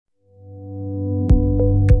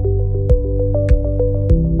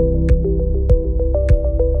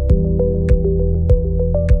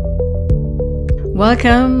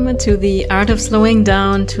Welcome to the Art of Slowing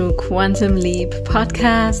Down to Quantum Leap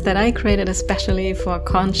podcast that I created especially for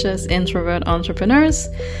conscious introvert entrepreneurs.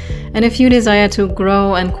 And if you desire to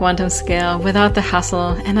grow and quantum scale without the hustle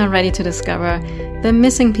and are ready to discover the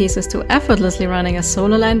missing pieces to effortlessly running a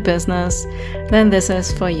solo-aligned business, then this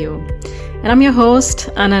is for you. And I'm your host,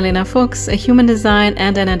 Annalena Fuchs, a human design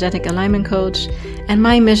and energetic alignment coach. And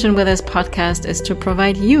my mission with this podcast is to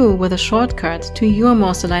provide you with a shortcut to your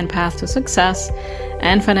most aligned path to success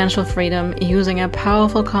and financial freedom using a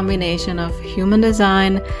powerful combination of human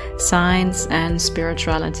design, science, and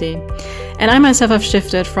spirituality. And I myself have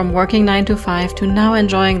shifted from working 9 to 5 to now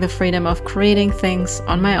enjoying the freedom of creating things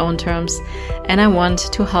on my own terms. And I want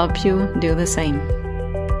to help you do the same.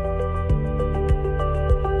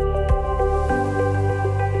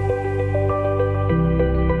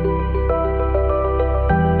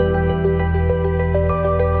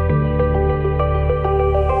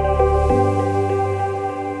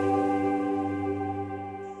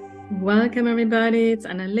 Welcome everybody, it's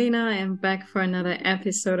Annalena. I am back for another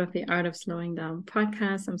episode of the Art of Slowing Down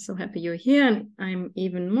podcast. I'm so happy you're here, and I'm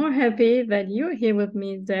even more happy that you're here with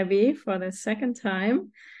me, Debby, for the second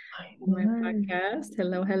time on my podcast.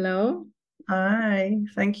 Hello, hello. Hi,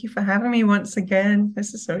 thank you for having me once again.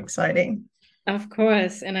 This is so exciting. Of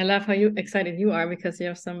course, and I love how excited you are because you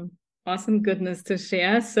have some awesome goodness to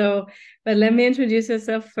share. But let me introduce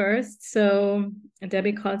yourself first. So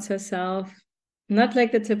Debby calls herself not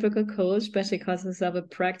like the typical coach, but she calls herself a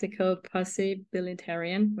practical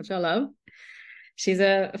possibilitarian, which I love. She's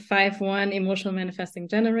a 5/1 emotional manifesting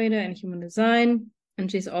generator in human design,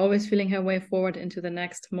 and she's always feeling her way forward into the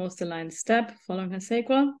next most aligned step, following her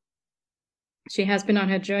sacral. She has been on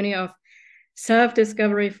her journey of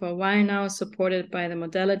self-discovery for a while now, supported by the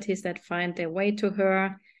modalities that find their way to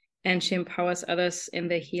her, and she empowers others in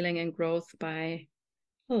their healing and growth by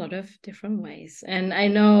a lot of different ways. And I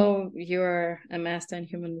know you're a master in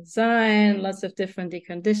human design, lots of different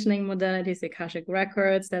deconditioning modalities, Akashic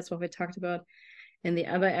records. That's what we talked about in the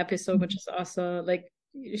other episode, which is also like,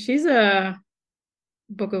 she's a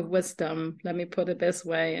book of wisdom, let me put it this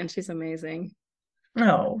way, and she's amazing.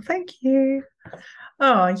 Oh, thank you.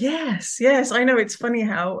 Oh, yes. I know it's funny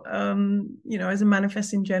how, as a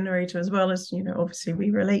manifesting generator, as well as, obviously we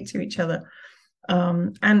relate to each other.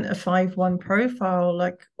 And a 5/1 profile,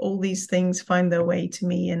 like all these things find their way to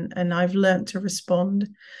me, and I've learned to respond.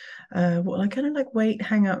 I kind of like wait,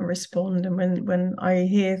 hang out, and respond. And when I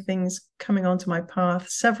hear things coming onto my path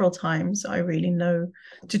several times, I really know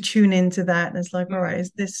to tune into that. And it's like, all right,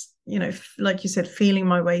 is this, like you said, feeling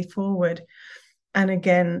my way forward? And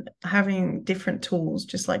again, having different tools,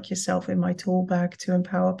 just like yourself, in my tool bag to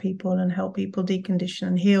empower people and help people decondition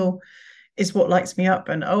and heal is what lights me up.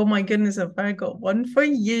 And oh my goodness, have I got one for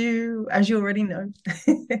you, as you already know.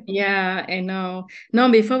 Yeah, I know. No,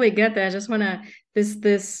 before we get there, I just want to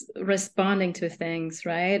this responding to things,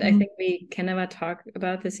 right? I think we can never talk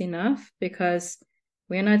about this enough, because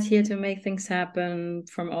we're not here to make things happen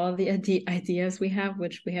from all the ideas we have,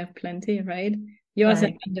 which we have plenty, right? You also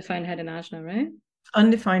have undefined head in Ajna, right?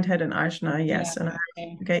 Undefined head in Ajna, yes. Yeah, and I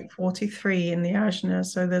have gate 43 in the Ajna,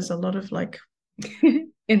 so there's a lot of like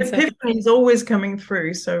epiphanies always coming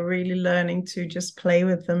through, so really learning to just play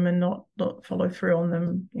with them and not follow through on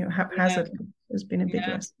them, haphazardly has been a big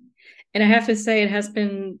lesson. And I have to say, it has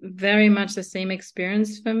been very much the same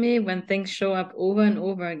experience for me. When things show up over and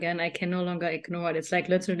over again, I can no longer ignore it. It's like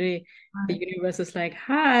literally the universe is like,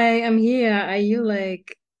 hi, I'm here, are you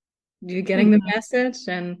getting the message?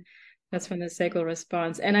 And that's when the sacral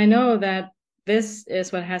response. And I know that this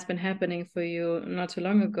is what has been happening for you not too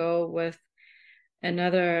long ago with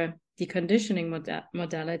another deconditioning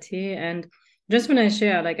modality. And just when I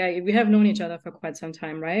share, we have known each other for quite some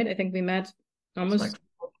time, right? I think we met almost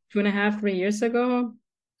 2.5, 3 years ago.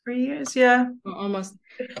 3 years, yeah. Almost.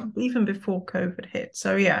 Even before COVID hit.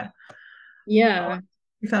 So yeah.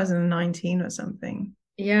 2019 or something.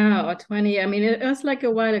 Yeah, or 20. I mean, it was like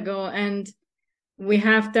a while ago. And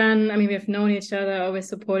we've known each other, always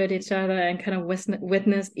supported each other, and kind of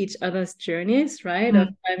witnessed each other's journeys, right? Of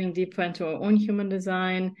diving deeper into our own human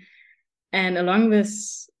design. And along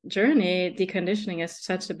this journey, deconditioning is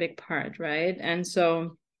such a big part, right? And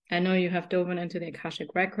so I know you have dove into the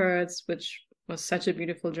Akashic records, which was such a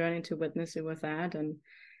beautiful journey to witness you with that, and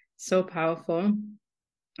so powerful.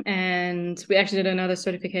 And we actually did another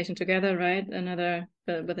certification together, right? Another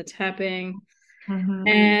with the tapping.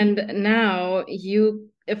 And now you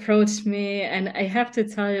approached me, and I have to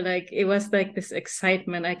tell you, it was like this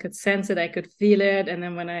excitement. I could sense it, I could feel it. And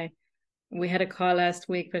then when we had a call last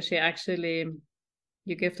week where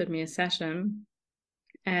you gifted me a session,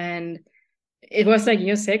 and it was like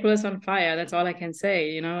your sacral is on fire. That's all I can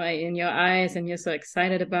say, you know, in your eyes, and you're so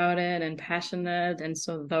excited about it and passionate and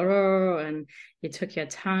so thorough, and you took your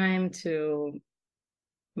time to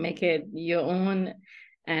make it your own,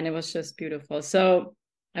 and it was just beautiful. So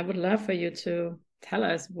I would love for you to tell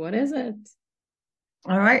us, what is it?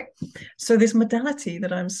 All right. So this modality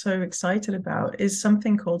that I'm so excited about is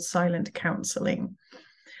something called silent counseling.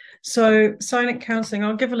 So silent counseling,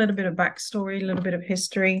 I'll give a little bit of backstory, a little bit of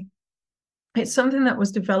history. It's something that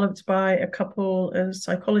was developed by a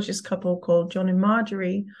psychologist couple called John and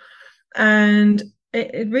Marjorie. And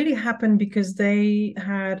it really happened because they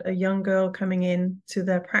had a young girl coming in to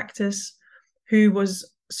their practice who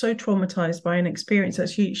was so traumatized by an experience that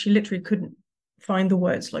she literally couldn't find the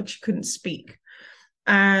words, like she couldn't speak.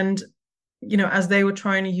 And, you know, as they were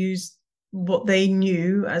trying to use what they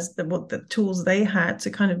knew as what the tools they had to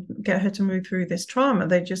kind of get her to move through this trauma,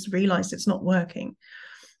 they just realized it's not working.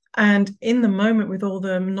 And in the moment, with all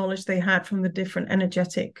the knowledge they had from the different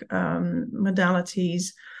energetic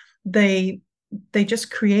modalities, they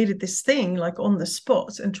just created this thing like on the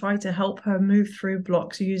spot and tried to help her move through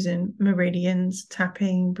blocks using meridians,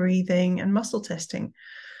 tapping, breathing, and muscle testing.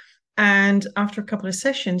 And after a couple of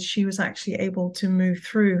sessions, she was actually able to move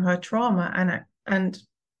through her trauma and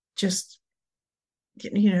just,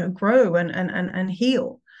 you know, grow and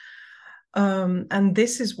heal. And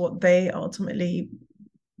this is what they ultimately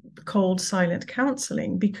called silent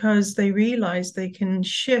counseling, because they realized they can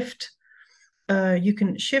shift you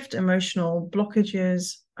can shift emotional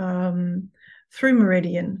blockages through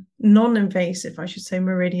meridian, non-invasive, I should say,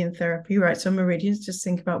 meridian therapy, right? So meridians, just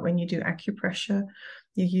think about when you do acupressure,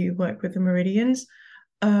 you work with the meridians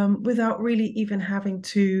without really even having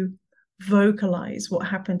to vocalize what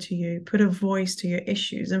happened to you, put a voice to your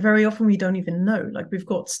issues. And very often we don't even know, like we've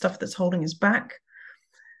got stuff that's holding us back.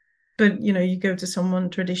 But, you know, you go to someone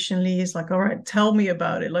traditionally, it's like, all right, tell me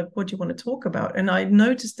about it. Like, what do you want to talk about? And I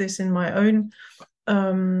noticed this in my own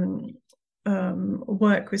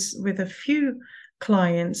work with a few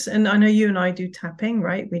clients. And I know you and I do tapping,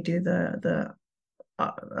 right? We do the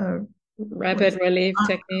Rapid relief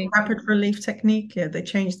technique. Rapid relief technique. Yeah, they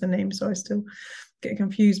changed the name, so I still get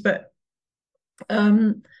confused. But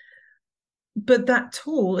that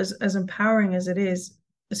tool, as empowering as it is,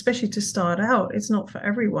 especially to start out, it's not for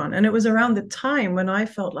everyone. And it was around the time when I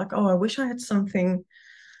felt like, oh, I wish I had something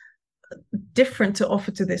different to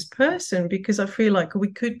offer to this person, because I feel like we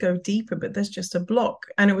could go deeper, but there's just a block.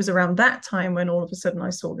 And it was around that time when all of a sudden I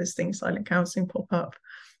saw this thing, silent counseling, pop up,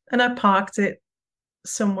 and I parked it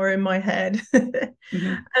somewhere in my head.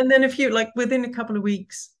 Mm-hmm. And then within a couple of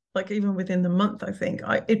weeks, like even within the month, I think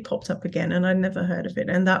it popped up again, and I never heard of it.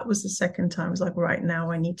 And that was the second time. I was like, right,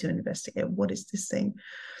 now I need to investigate, what is this thing?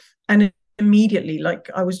 And immediately, like,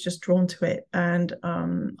 I was just drawn to it, and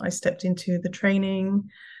I stepped into the training,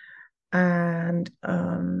 and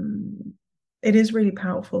it is really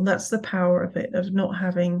powerful. That's the power of it, of not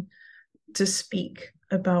having to speak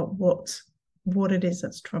about what it is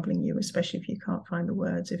that's troubling you, especially if you can't find the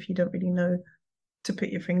words, if you don't really know to put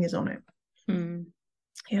your fingers on it.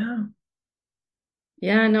 Yeah,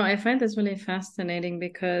 no, I find this really fascinating,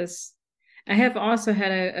 because I have also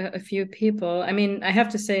had a few people. I mean, I have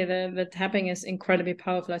to say the tapping is incredibly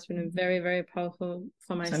powerful. It's been very, very powerful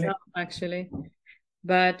for myself, actually.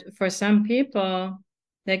 But for some people,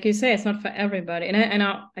 like you say, it's not for everybody. And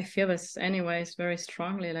I feel this anyways very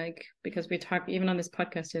strongly, like, because we talk even on this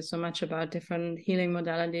podcast here so much about different healing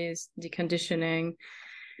modalities, deconditioning.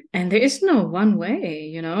 And there is no one way,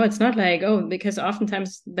 you know. It's not like, oh, because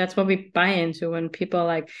oftentimes that's what we buy into when people are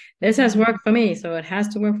like, this has worked for me, so it has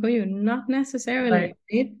to work for you. Not necessarily.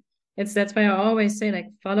 Right? That's why I always say, like,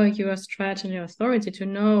 follow your stretch and your authority to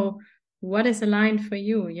know what is aligned for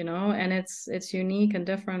you, you know, and it's unique and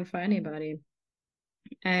different for anybody.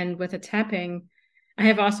 And with the tapping, I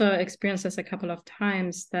have also experienced this a couple of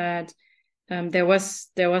times, that there was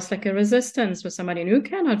like a resistance with somebody, and you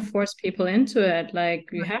cannot force people into it. Like,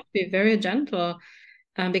 you have to be very gentle,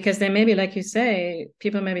 because they may be, like you say,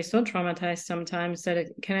 people may be so traumatized sometimes that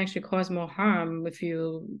it can actually cause more harm if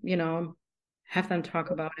you know, have them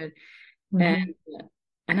talk about it. Mm-hmm.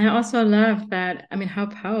 And I also love that, I mean, how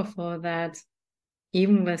powerful that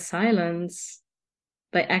even with silence,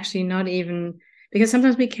 but actually not even, because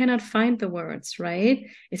sometimes we cannot find the words, right?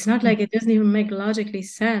 It's not like it doesn't even make logically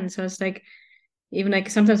sense. So it's like, even like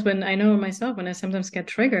sometimes when I know myself, when I sometimes get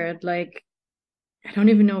triggered, like, I don't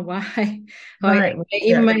even know why. Right.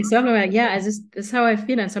 Even myself, I'm like, yeah, this is how I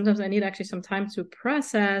feel. And sometimes I need actually some time to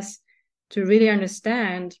process, to really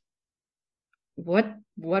understand what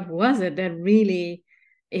was it that really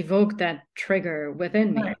evoked that trigger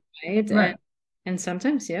within me, right? And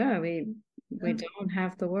sometimes, yeah, we we don't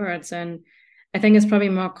have the words. And I think it's probably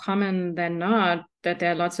more common than not that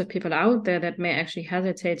there are lots of people out there that may actually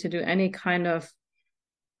hesitate to do any kind of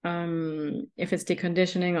if it's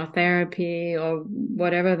deconditioning or therapy or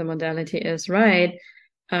whatever the modality is, right?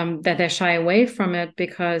 That they shy away from it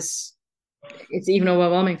because it's even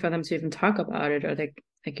overwhelming for them to even talk about it, or they,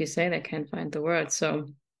 like you say, they can't find the words. So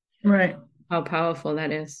Right. how powerful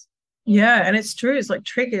that is. Yeah, and it's true. It's like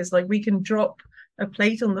triggers. Like we can drop a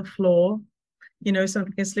plate on the floor, you know,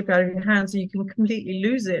 something can slip out of your hands, so you can completely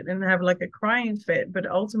lose it and have like a crying fit. But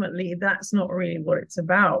ultimately, that's not really what it's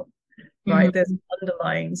about, right? Mm-hmm. There's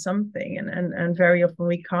underlying something, and very often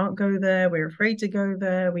we can't go there. We're afraid to go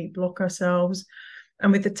there. We block ourselves.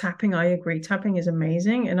 And with the tapping, I agree. Tapping is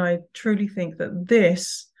amazing, and I truly think that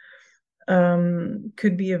this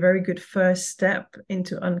could be a very good first step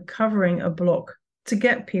into uncovering a block to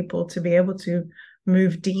get people to be able to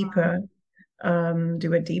move deeper,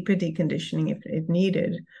 do a deeper deconditioning if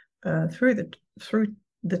needed, through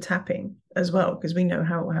the tapping as well, because we know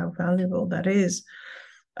how valuable that is.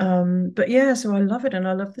 But yeah, so I love it, and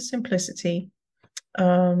I love the simplicity.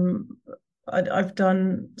 I've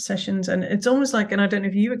done sessions, and it's almost like, and I don't know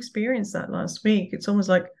if you experienced that last week, it's almost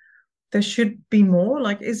like there should be more.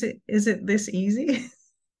 Like, is it this easy?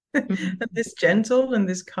 And this gentle and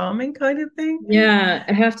this calming kind of thing? Yeah,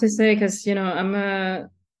 I have to say, because I'm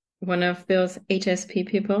one of those HSP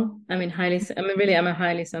people. I mean, I'm a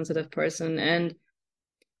highly sensitive person, and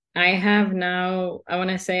I have now, I want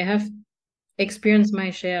to say, I have experienced my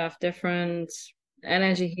share of different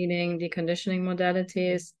energy healing, deconditioning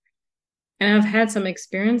modalities, and I've had some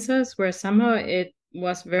experiences where somehow it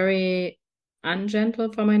was very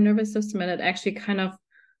ungentle for my nervous system, and it actually kind of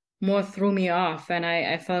more threw me off, and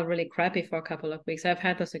I felt really crappy for a couple of weeks. I've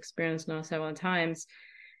had this experience now several times,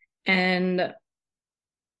 and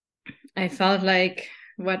I felt like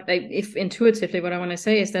if intuitively, what I want to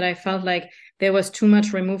say is that I felt like there was too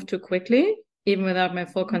much removed too quickly, even without my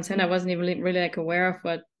full consent. I wasn't even really like aware of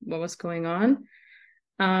what was going on,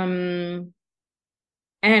 and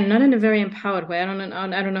not in a very empowered way. I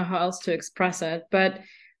don't know how else to express it, but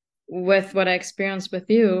with what I experienced with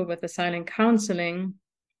you with the silent counseling,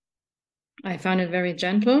 I found it very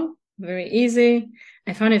gentle, very easy.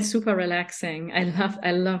 I found it super relaxing. I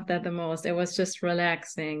loved that the most. It was just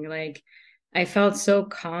relaxing. Like I felt so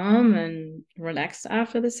calm and relaxed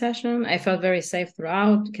after the session. I felt very safe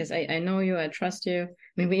throughout because I know you, I trust you. I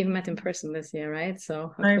mean, we even met in person this year, right?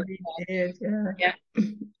 So I really did, yeah.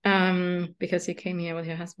 Yeah. Because you came here with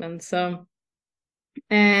your husband. So,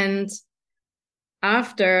 and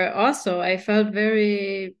after also, I felt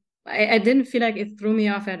I didn't feel like it threw me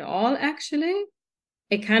off at all, actually.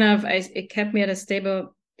 It kept me at a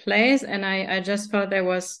stable place, and I just felt there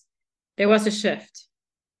was a shift.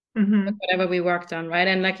 Whatever we worked on, right?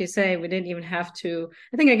 And like you say, we didn't even have to.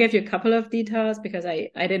 I think I gave you a couple of details because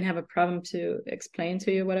I didn't have a problem to explain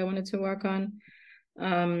to you what I wanted to work on.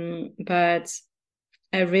 But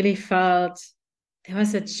I really felt there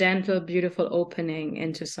was a gentle, beautiful opening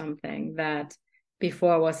into something that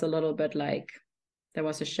before was a little bit like there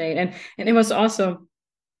was a shade, and it was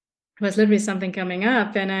literally something coming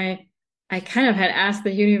up, and I kind of had asked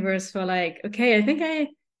the universe for like, okay, I think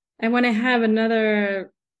I want to have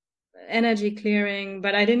another energy clearing,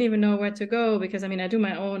 but I didn't even know where to go because I mean I do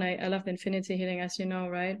my own. I love the infinity healing, as you know,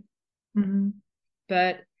 right?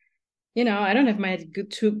 But I don't have my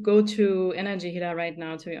go-to energy healer right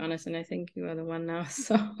now, to be honest, and I think you are the one now.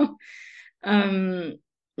 So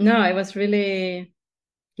no, it was really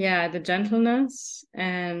the gentleness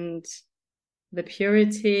and the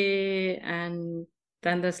purity, and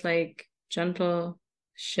then this like gentle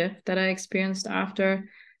shift that I experienced after.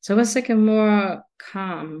 So it was like a more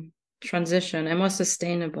calm transition and more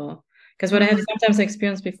sustainable. Because what I have sometimes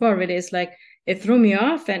experienced before really is like it threw me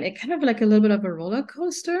off, and it kind of like a little bit of a roller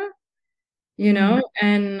coaster,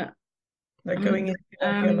 and like going into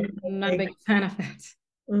I'm not a big fan of that.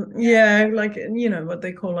 Yeah, like what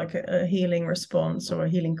they call like a healing response or a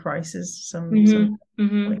healing crisis, some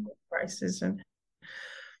crisis,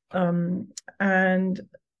 and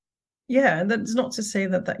yeah, that's not to say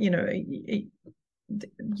that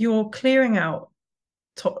you're clearing out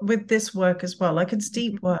with this work as well. Like it's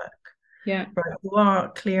deep work, right? You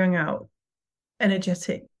are clearing out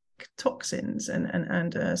energetic toxins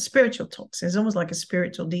and spiritual toxins, almost like a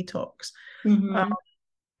spiritual detox.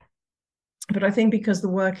 But I think because the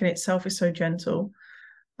work in itself is so gentle,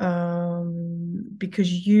 because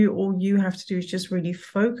all you have to do is just really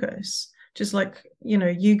focus, just like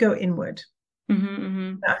you go inward,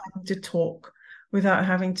 without having to talk, without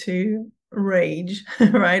having to rage,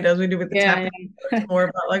 right? As we do with the tapping, it's more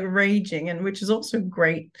about like raging, and which is also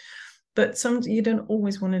great. but some you don't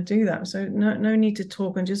always want to do that. So no need to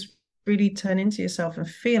talk, and just really turn into yourself and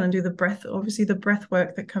feel and do the breath, obviously the breath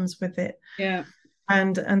work that comes with it. Yeah.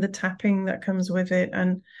 And the tapping that comes with it.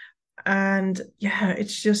 And yeah,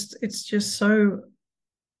 it's just so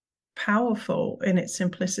powerful in its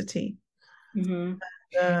simplicity. Mm-hmm.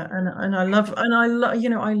 And I love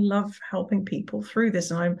I love helping people through this,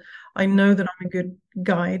 and I know that I'm a good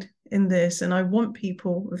guide in this, and I want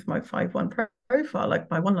people with my 5-1 profile, like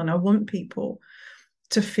my one line, I want people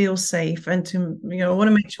to feel safe, and to I want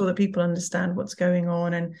to make sure that people understand what's going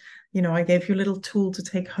on. And I gave you a little tool to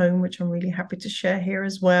take home, which I'm really happy to share here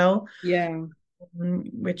as well. Yeah.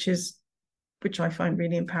 Which I find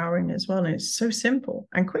really empowering as well. And it's so simple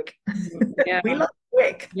and quick. Yeah. We love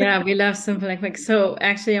quick. Yeah, we love simple and quick. So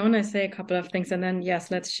actually I want to say a couple of things, and then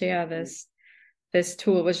yes, let's share this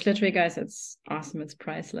tool, which literally, guys, it's awesome. It's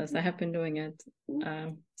priceless. I have been doing it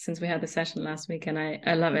since we had the session last week, and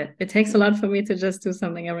I love it. It takes a lot for me to just do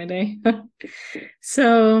something every day.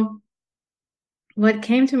 So what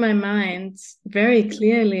came to my mind very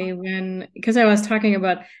clearly because I was talking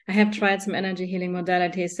about, I have tried some energy healing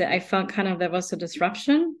modalities that I felt kind of there was a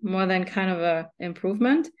disruption more than kind of a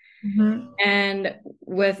improvement. Mm-hmm. And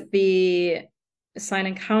with the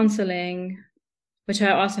silent counseling, which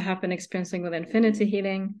I also have been experiencing with infinity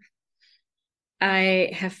healing,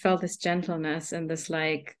 I have felt this gentleness and this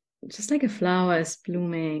just like a flower is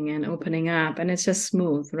blooming and opening up, and it's just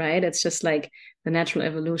smooth, right? It's just like the natural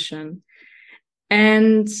evolution.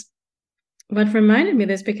 And what reminded me of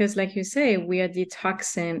this, because like you say, we're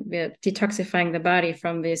detoxifying the body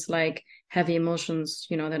from these like heavy emotions,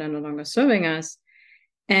 that are no longer serving us.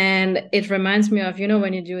 And it reminds me of,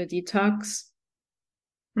 when you do a detox,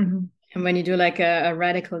 mm-hmm. and when you do like a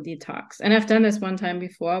radical detox. And I've done this one time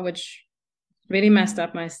before, which really messed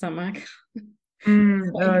up my stomach.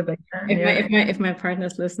 If my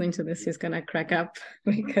partner's listening to this, he's gonna crack up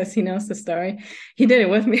because he knows the story. He did it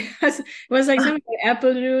with me. It was like something like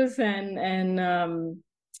apple juice and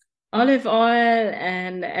olive oil,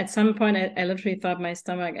 and at some point I literally thought my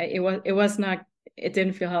stomach it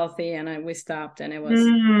didn't feel healthy, and we stopped, and it was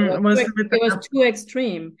too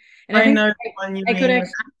extreme. And I know the one you mean,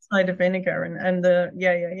 with cider vinegar and the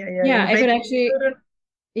I could actually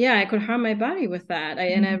I could harm my body with that.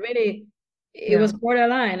 And I really, it was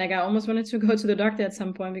borderline. Like I almost wanted to go to the doctor at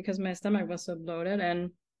some point because my stomach was so bloated.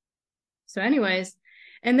 And so anyways,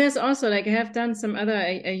 and there's also like, I have done some other,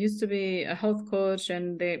 I used to be a health coach,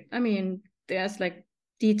 and there's like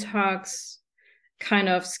detox kind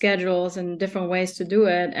of schedules and different ways to do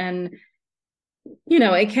it. And,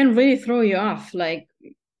 it can really throw you off, like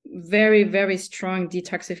very, very strong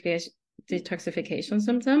detoxification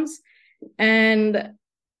symptoms. And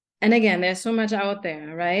again, there's so much out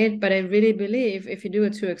there, right? But I really believe if you do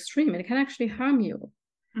it too extreme, it can actually harm you.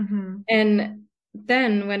 Mm-hmm. And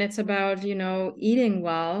then when it's about, eating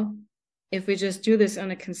well, if we just do this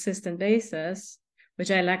on a consistent basis,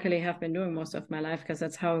 which I luckily have been doing most of my life because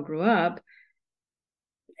that's how I grew up,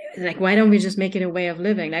 like, why don't we just make it a way of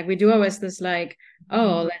living? Like we do always this like,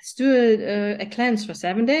 oh, let's do a cleanse for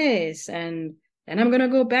 7 days, and then I'm going to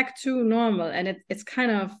go back to normal. And it's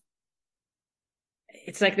kind of,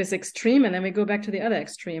 it's like this extreme, and then we go back to the other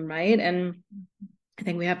extreme, right? And I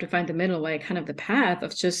think we have to find the middle way, kind of the path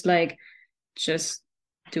of just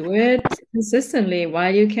do it consistently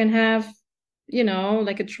while you can have,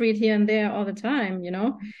 like a treat here and there all the time,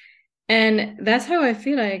 And that's how I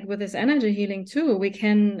feel like with this energy healing too.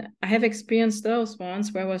 I have experienced those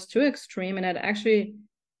ones where it was too extreme, and it actually,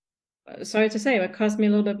 sorry to say, it caused me a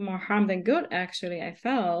little bit more harm than good, actually, I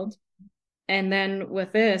felt. And then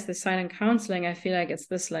with the silent counseling, I feel like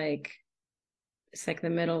it's like the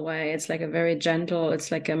middle way. It's like a very gentle,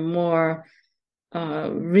 it's like a more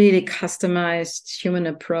really customized human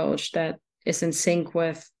approach that is in sync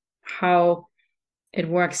with how it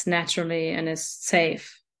works naturally and is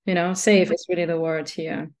safe. Safe is really the word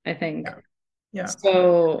here, I think. Yeah.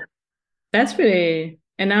 So that's really,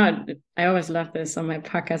 and now I always love this on my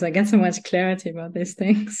podcast. I get so much clarity about these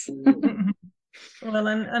things. Well,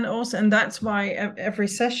 and that's why every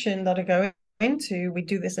session that I go into, we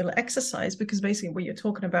do this little exercise, because basically what you're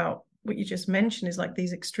talking about, what you just mentioned, is like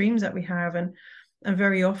these extremes that we have, and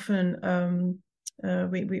very often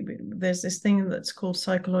there's this thing that's called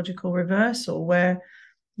psychological reversal, where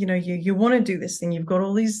you want to do this thing, you've got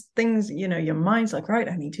all these things, your mind's like, right,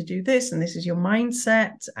 I need to do this, and this is your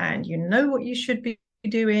mindset, and you know what you should be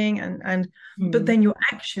doing, but then your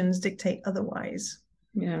actions dictate otherwise.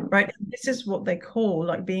 Yeah. Right. This is what they call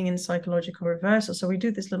like being in psychological reversal. So we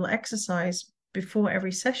do this little exercise before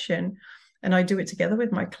every session, and I do it together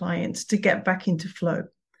with my clients to get back into flow.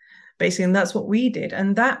 basically, and that's what we did.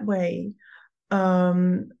 And that way,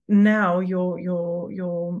 now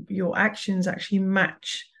your actions actually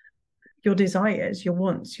match your desires, your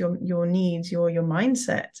wants, your needs, your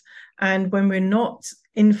mindset. And when we're not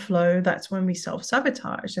in flow, that's when we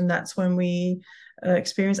self-sabotage, and that's when we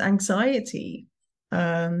experience anxiety,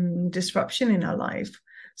 disruption in our life.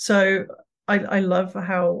 So I love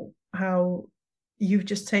how you've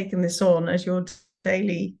just taken this on as your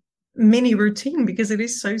daily mini routine, because it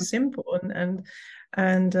is so simple,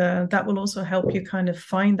 and that will also help you kind of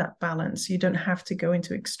find that balance. You don't have to go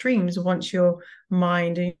into extremes once your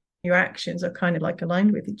mind and your actions are kind of like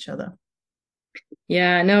aligned with each other.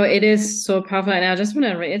 Yeah, no, it is so powerful. And I just want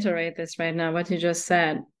to reiterate this right now, what you just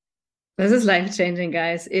said. This is life-changing,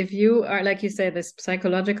 guys. If you are, like you say, this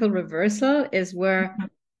psychological reversal is where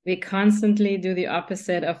we constantly do the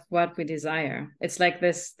opposite of what we desire. It's like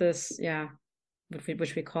this, yeah,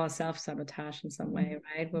 which we call self-sabotage in some way,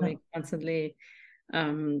 right? Where we constantly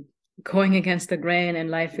going against the grain, and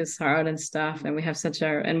life is hard and stuff, and we have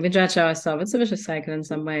and we judge ourselves. It's a vicious cycle in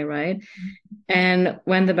some way, right? And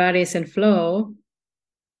when the body is in flow,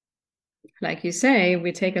 like you say,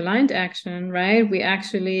 we take aligned action, right? We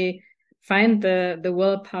actually find the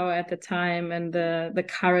willpower at the time and the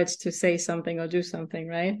courage to say something or do something,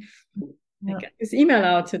 right? Yeah. Get this email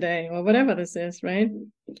out today or whatever this is, right?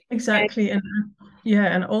 Exactly.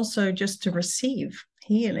 And also just to receive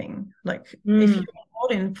healing. Like if you're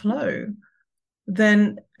not in flow,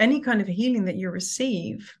 then any kind of healing that you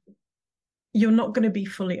receive, you're not going to be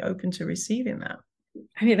fully open to receiving that.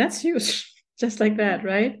 I mean, that's huge. Just like that,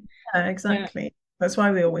 right? Yeah, exactly. Yeah. That's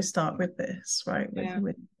why we always start with this, right?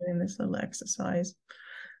 With doing this little exercise.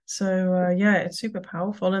 So yeah, it's super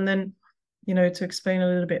powerful. And then, to explain a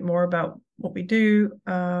little bit more about what we do,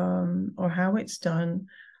 or how it's done,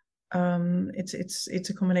 it's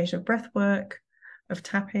a combination of breath work, of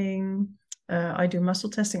tapping. I do muscle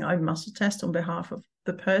testing. I muscle test on behalf of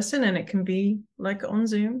the person, and it can be like on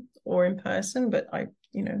Zoom or in person, but I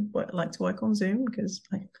like to work on Zoom because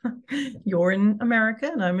you're in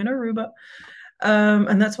America and I'm in Aruba.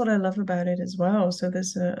 And that's what I love about it as well. So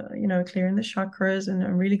there's clearing the chakras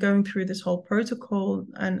and really going through this whole protocol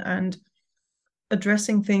and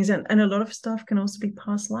addressing things, and a lot of stuff can also be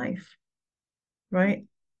past life, right?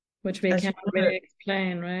 Which we can't really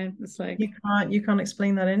explain, right? It's like you can't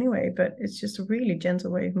explain that anyway, but it's just a really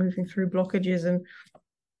gentle way of moving through blockages. And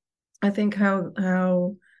I think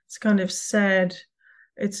how it's kind of said,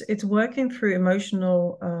 it's working through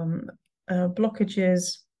emotional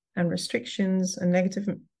blockages and restrictions and negative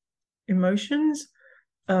emotions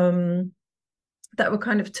that will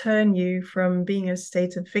kind of turn you from being a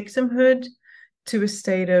state of victimhood to a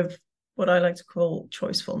state of what I like to call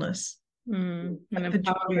choicefulness. And the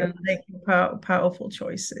joy of making powerful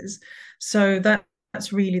choices. So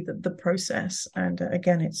that's really the process. And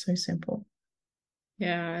again, it's so simple.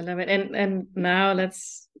 Yeah, I love it. And now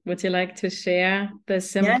would you like to share the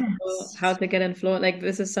simple how to get in flow? Like,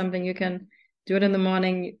 this is something you can do it in the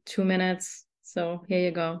morning, 2 minutes. So here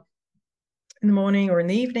you go. In the morning or in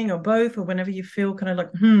the evening or both, or whenever you feel kind of like,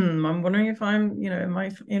 I'm wondering if I'm, am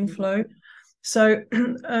I in flow? So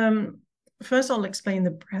first I'll explain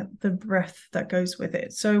the breath that goes with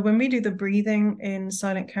it. So when we do the breathing in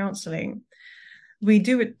silent counseling, we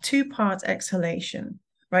do a 2-part exhalation,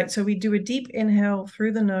 right? So we do a deep inhale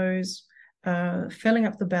through the nose, filling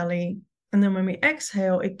up the belly. And then when we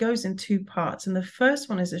exhale, it goes in 2 parts. And the first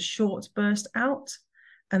one is a short burst out,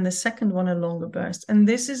 and the second one a longer burst. And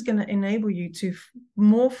this is going to enable you to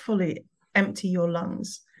more fully empty your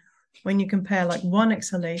lungs. When you compare like one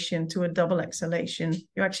exhalation to a double exhalation,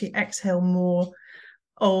 you actually exhale more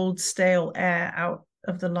old, stale air out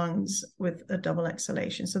of the lungs with a double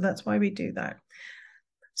exhalation. So that's why we do that.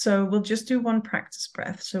 So we'll just do one practice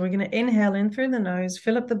breath. So we're going to inhale in through the nose,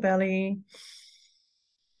 fill up the belly,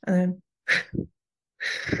 and then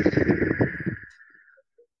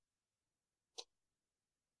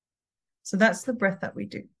so that's the breath that we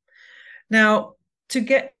do. Now, to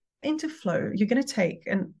get into flow, you're going to take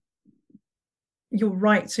your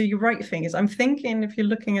right fingers. I'm thinking if you're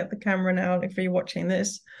looking at the camera now, if you're watching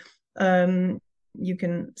this, you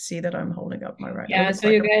can see that I'm holding up my right. Yeah, so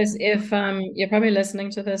you guys, if you're probably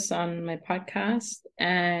listening to this on my podcast,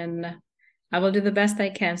 and I will do the best I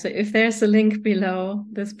can. So if there's a link below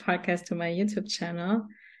this podcast to my YouTube channel,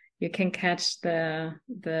 you can catch the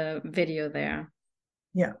video there.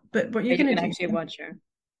 Yeah, but what you're going to do, actually watch her.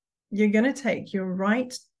 You're going to take your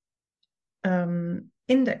right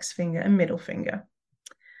index finger and middle finger.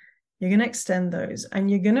 You're going to extend those,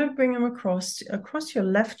 and you're going to bring them across your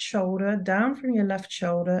left shoulder, down from your left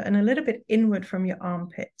shoulder, and a little bit inward from your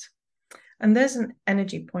armpit. And there's an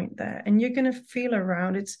energy point there, and you're going to feel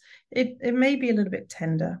around. It may be a little bit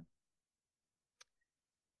tender.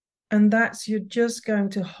 And you're just going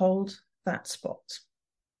to hold that spot.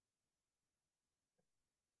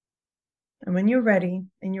 And when you're ready,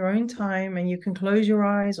 in your own time, and you can close your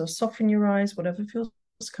eyes or soften your eyes, whatever feels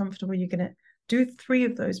comfortable, you're going to do 3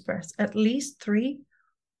 of those breaths, at least 3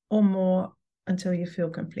 or more until you feel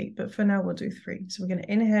complete. But for now, we'll do 3. So we're going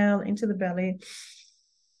to inhale into the belly,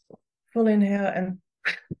 full inhale, and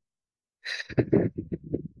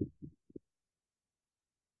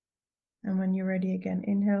when you're ready again,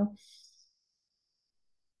 inhale.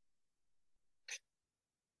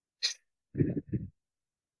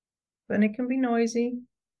 And it can be noisy.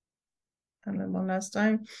 And then one last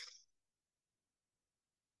time.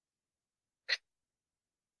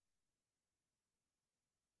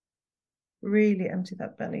 Really empty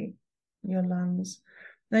that belly, your lungs.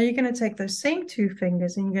 Now you're going to take those same 2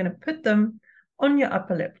 fingers and you're going to put them on your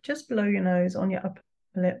upper lip, just below your nose, on your upper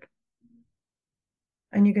lip.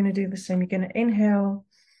 And you're going to do the same. You're going to inhale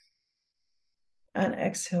and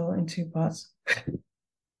exhale in 2 parts.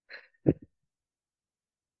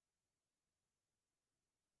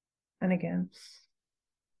 And again.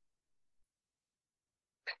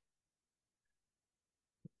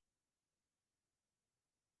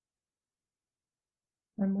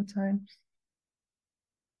 One more time.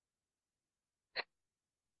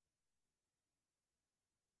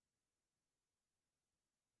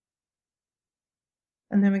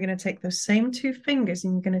 And then we're going to take those same 2 fingers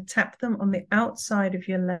and you're going to tap them on the outside of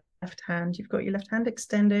your left hand. You've got your left hand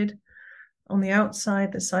extended on the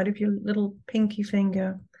outside, the side of your little pinky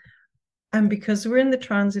finger. And because we're in the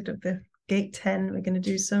transit of the gate 10, we're going to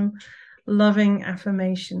do some loving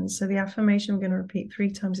affirmations. So the affirmation we're going to repeat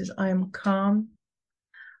 3 times is, I am calm,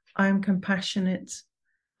 I am compassionate,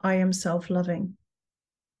 I am self-loving.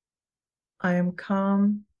 I am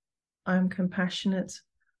calm, I am compassionate,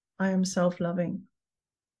 I am self-loving.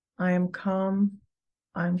 I am calm,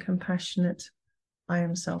 I am compassionate, I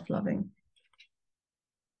am self-loving.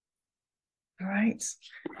 All right.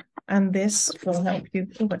 And this will help you.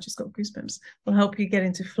 Oh, I just got goosebumps. Will help you get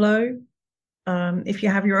into flow. If you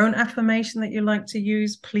have your own affirmation that you like to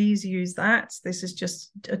use, please use that. This is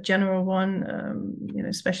just a general one,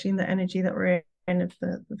 especially in the energy that we're in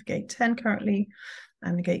of gate 10 currently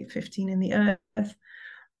and the gate 15 in the earth.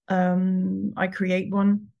 I create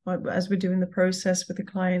one as we're doing the process with the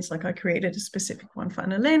clients. Like I created a specific one for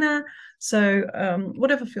Annalena. So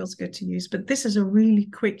whatever feels good to use. But this is a really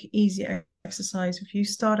quick, easy exercise. If you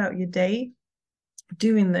start out your day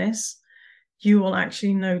doing this, you will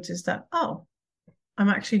actually notice that, oh, I'm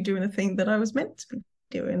actually doing the thing that I was meant to be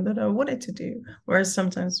doing, that I wanted to do. Whereas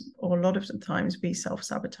sometimes, or a lot of the times, we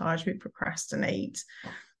self-sabotage, we procrastinate,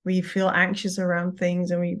 we feel anxious around things,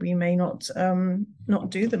 and we may not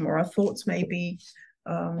do them, or our thoughts may be,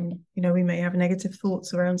 we may have negative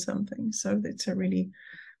thoughts around something. So it's a really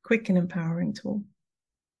quick and empowering tool.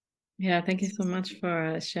 Yeah, thank you so much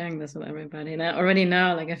for sharing this with everybody. And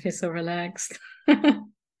I feel so relaxed. And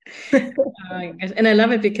I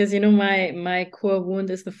love it because my core wound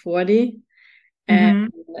is the 40,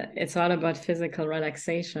 and it's all about physical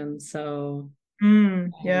relaxation. So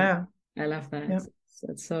yeah, I love that. Yeah.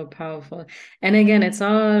 It's so powerful. And again, it's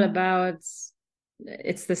all about,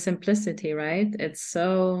 it's the simplicity, right? It's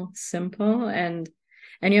so simple, and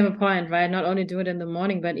you have a point, right? Not only do it in the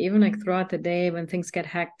morning, but even like throughout the day when things get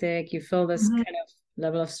hectic, you feel this kind of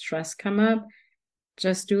level of stress come up.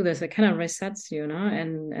 Just do this. It kind of resets you,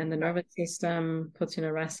 and the nervous system puts you in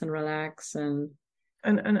a rest and relax.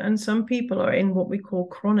 And some people are in what we call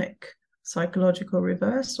chronic psychological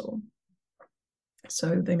reversal.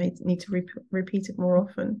 So they may need to repeat it more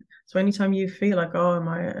often. So anytime you feel like, oh,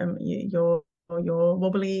 you're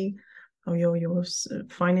wobbly, or you're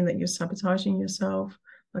finding that you're sabotaging yourself,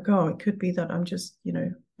 like, oh, it could be that I'm just,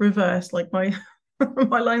 reversed, like my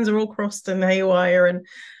my lines are all crossed and haywire, and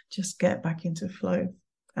just get back into flow.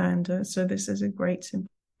 And so this is a great simple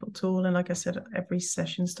tool. And like I said, every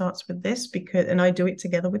session starts with this, and I do it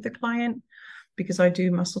together with the client because I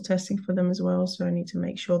do muscle testing for them as well. So I need to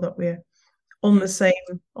make sure that we're on the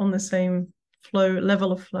same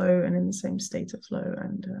level of flow and in the same state of flow.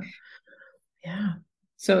 And yeah.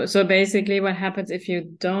 So basically what happens if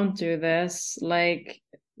you don't do this, like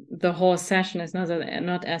the whole session is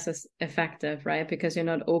not as effective, right? Because you're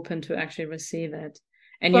not open to actually receive it.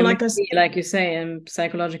 And you might be, like you say, in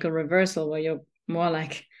psychological reversal, where you're more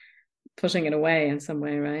like pushing it away in some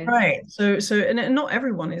way, right? Right. So and not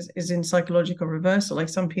everyone is in psychological reversal. Like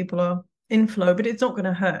some people are in flow, but it's not going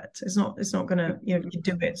to hurt. It's not going to, you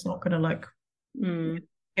do it. It's not going to like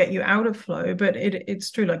get you out of flow. But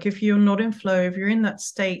it's true. Like if you're not in flow, if you're in that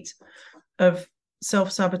state of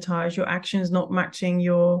self-sabotage, your actions not matching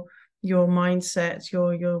your mindset,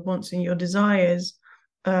 your wants and your desires,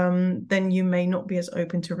 then you may not be as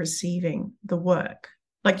open to receiving the work.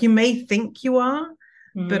 Like you may think you are,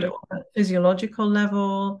 but on a physiological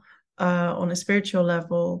level, on a spiritual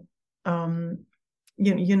level,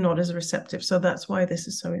 you're not as receptive. So that's why this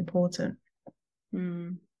is so important.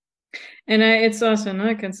 And it's also,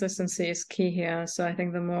 no, consistency is key here. So I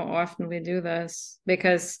think the more often we do this,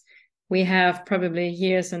 because we have probably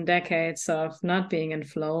years and decades of not being in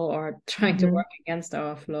flow or trying to work against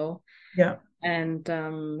our flow. Yeah. And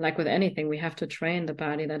like with anything, we have to train the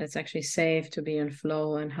body that it's actually safe to be in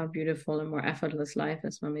flow, and how beautiful and more effortless life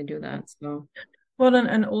is when we do that. So, well,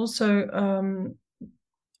 and also,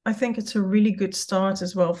 I think it's a really good start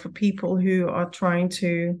as well for people who are trying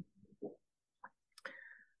to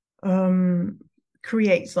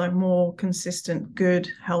create like more consistent, good,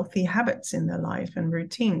 healthy habits in their life and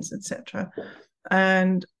routines, etc.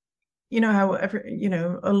 And how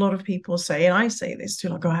a lot of people say, and I say this too,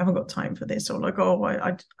 like, oh, I haven't got time for this, or like, oh,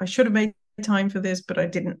 I should have made time for this, but I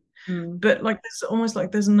didn't. But like, there's almost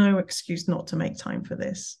like there's no excuse not to make time for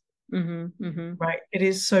this. Right? It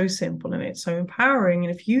is so simple and it's so empowering.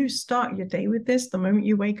 And if you start your day with this, the moment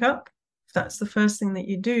you wake up, if that's the first thing that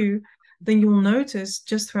you do, then you'll notice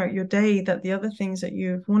just throughout your day that the other things that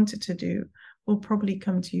you've wanted to do will probably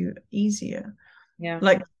come to you easier. Yeah.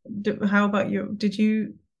 Like, how about you? Did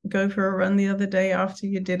you go for a run the other day after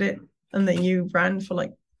you did it, and then you ran for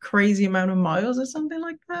like crazy amount of miles or something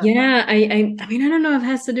like that? Yeah, I mean, I don't know if it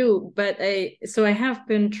has to do, but I have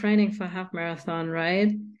been training for half marathon,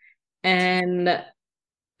 right? And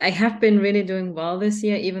I have been really doing well this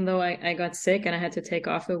year, even though I got sick and I had to take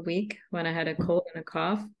off a week when I had a cold and a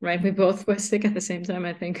cough, right? We both were sick at the same time,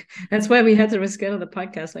 I think. That's why we had to reschedule the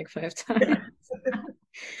podcast like 5 times.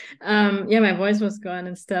 Yeah, my voice was gone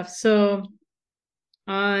and stuff. So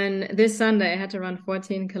on this Sunday, I had to run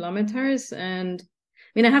 14 kilometers. And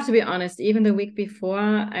I mean, I have to be honest, even the week before,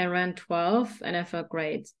 I ran 12 and I felt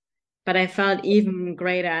great. But I felt even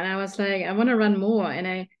greater. And I was like, I want to run more.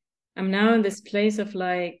 And I'm now in this place of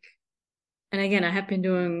like, and again, I have been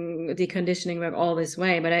doing deconditioning work all this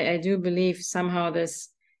way, but I do believe somehow this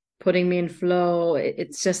putting me in flow,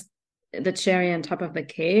 it's just the cherry on top of the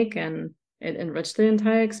cake, and it enriched the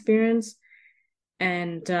entire experience.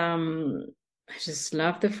 And I just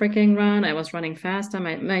loved the freaking run. I was running faster.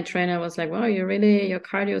 My trainer was like, wow, your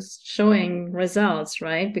cardio's showing results,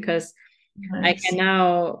 right? Because nice. I can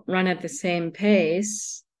now run at the same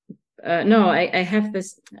pace. No, I have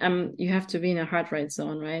this, you have to be in a heart rate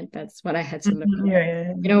zone, right? That's what I had to learn.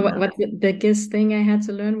 Yeah. You know what's the biggest thing I had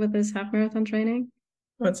to learn with this half marathon training?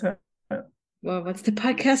 What's that? Well, what's the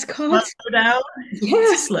podcast called? Slow down.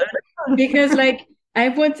 Yeah. Slow down. Because like I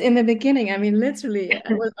was in the beginning, I mean, literally,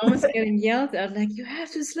 I was almost getting yelled at, like, you have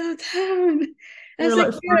to slow down. I was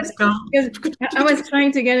like, I was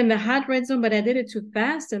trying to get in the heart rate zone, but I did it too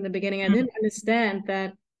fast in the beginning. I didn't understand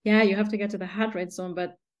that, yeah, you have to get to the heart rate zone,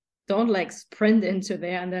 but don't like sprint into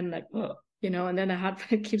there and then like, oh, and then the heart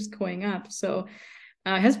rate keeps going up. So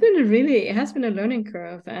it has been a learning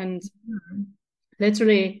curve. And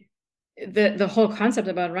literally the whole concept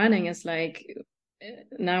about running is like,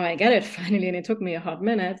 now I get it finally, and it took me a hot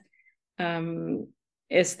minute,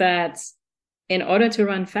 is that in order to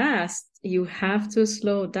run fast, you have to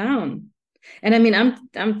slow down. And I mean,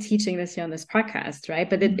 I'm teaching this here on this podcast, right?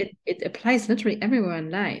 But it applies literally everywhere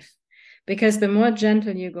in life. Because the more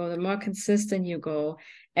gentle you go, the more consistent you go.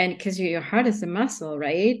 And because your heart is a muscle,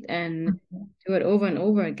 right? And do it over and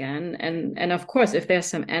over again. And of course, if there's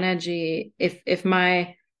some energy,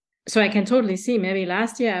 so I can totally see, maybe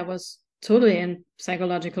last year I was totally in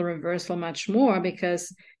psychological reversal much more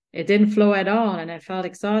because it didn't flow at all. And I felt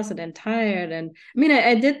exhausted and tired. And I mean,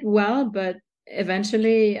 I did well, but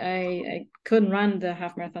eventually I couldn't run the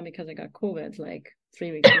half marathon because I got COVID like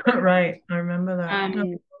 3 weeks before. Right. I remember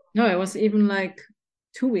that. No, it was even like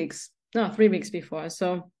 3 weeks before.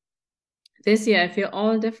 So this year I feel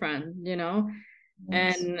all different,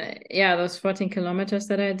 Yes. And yeah, those 14 kilometers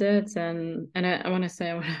that I did, and I want to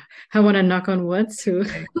say I want to knock on wood too.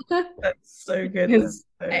 That's so good.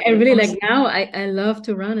 I really like now I love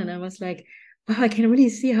to run, and I was like, wow, I can really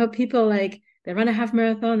see how people like they run a half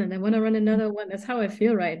marathon and they want to run another one. That's how I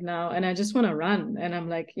feel right now, and I just want to run. And I'm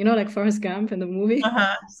like, like Forrest Gump in the movie.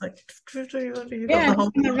 It's like, yeah, I just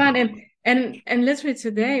want to run. And literally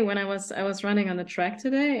today when I was running on the track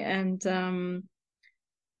today, and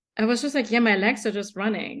I was just like, yeah, my legs are just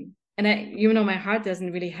running. And my heart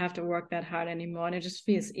doesn't really have to work that hard anymore. And it just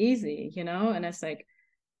feels easy, And it's like,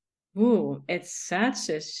 Ooh, it's such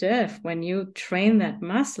a shift when you train that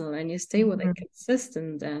muscle and you stay with it Mhm.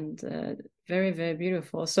 consistent and very, very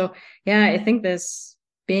beautiful. So yeah, I think this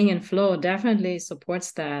being in flow definitely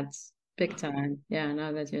supports that big time. Yeah,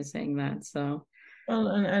 now that you're saying that. So Well,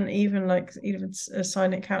 and even like even a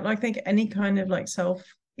silent count, I think any kind of like self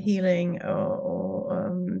healing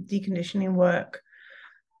or deconditioning work,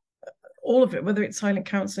 all of it, whether it's silent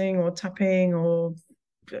counseling or tapping or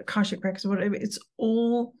Akashic records or whatever, it's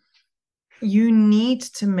all, you need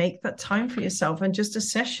to make that time for yourself. And just a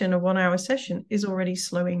session, a 1 hour session, is already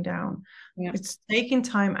slowing down. yeah. It's taking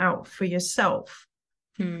time out for yourself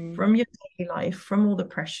Hmm. from your daily life, from all the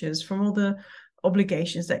pressures, from all the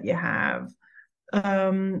obligations that you have.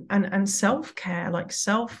 And self-care, like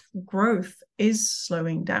self-growth, is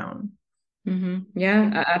slowing down.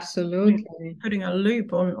 Yeah, absolutely. Putting a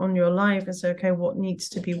loop on your life and say, okay, what needs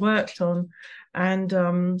to be worked on?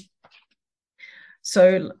 And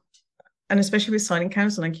so, and especially with silent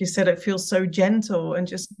counseling, like you said, it feels so gentle and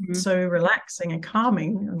just Mhm. so relaxing and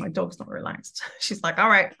calming. And my dog's not relaxed. She's like, all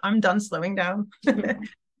right, I'm done slowing down.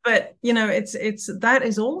 But it's that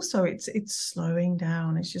is also, it's slowing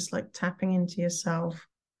down. It's just like tapping into yourself,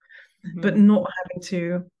 but Mhm. not having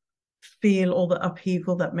to feel all the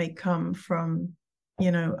upheaval that may come from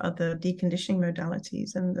other deconditioning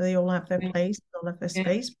modalities. And they all have their Yeah, place, they all have their yeah,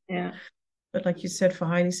 space. yeah. But like you said, for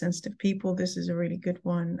highly sensitive people, this is a really good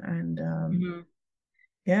one. And Mhm.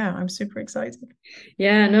 yeah, I'm super excited.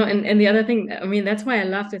 Yeah, no, and the other thing, I mean, that's why I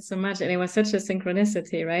loved it so much, and it was such a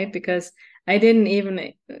synchronicity, right? Because I didn't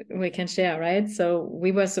even, we can share, right? So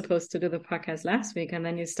we were supposed to do the podcast last week, and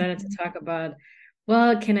then you started to talk about,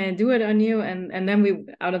 well, can I do it on you? And then we,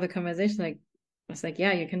 out of the conversation, like, I was like,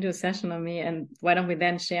 yeah, you can do a session on me, and why don't we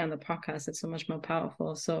then share on the podcast? It's so much more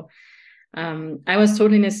powerful. So I was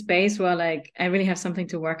totally in a space where like I really have something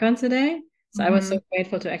to work on today. So I was Mm-hmm. so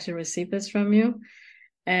grateful to actually receive this from you.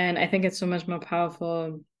 And I think it's so much more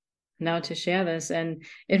powerful now to share this. And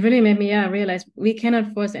it really made me, yeah, realize we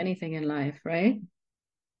cannot force anything in life, right?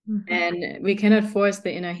 Mm-hmm. And we cannot force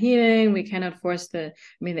the inner healing. We cannot force the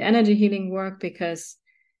energy healing work because,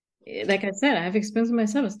 like I said, I have experienced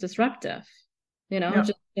myself as disruptive. Yeah.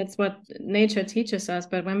 Just that's what nature teaches us.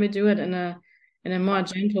 But when we do it in a more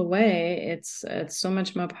gentle way, it's so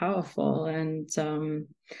much more powerful. And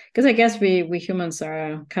because I guess we humans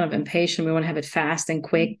are kind of impatient. We want to have it fast and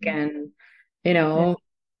quick, and you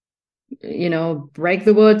Yeah. know, break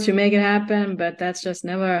the wood to make it happen. But that's just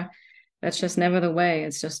never the way.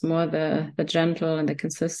 It's just more the gentle and the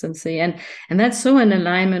consistency. And that's so in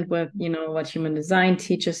alignment with, what human design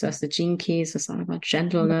teaches us, the gene keys. It's all about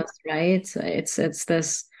gentleness, right? It's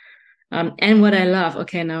this and what I love,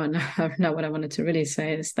 okay, now what I wanted to really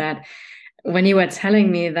say is that when you were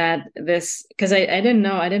telling me that this, because I didn't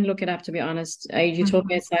know, I didn't look it up to be honest. You told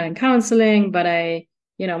me Mm-hmm. it's silent counseling, but I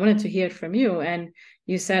wanted to hear it from you. And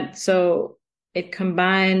you said so it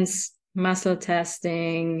combines muscle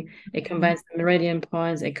testing, it combines the meridian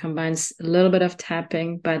points, it combines a little bit of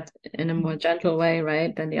tapping, but in a more gentle way,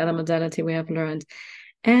 right? Than the other modality we have learned.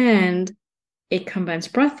 And it combines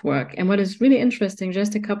breath work. And what is really interesting,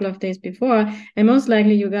 just a couple of days before, and most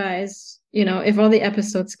likely you guys, if all the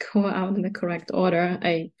episodes go out in the correct order,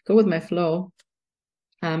 I go with my flow.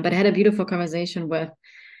 But I had a beautiful conversation with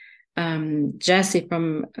Jessie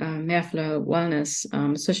from Merflow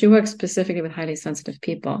Wellness. So she works specifically with highly sensitive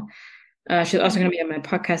people. She's also going to be on my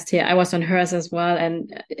podcast here. I was on hers as well.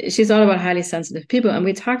 And she's all about highly sensitive people. And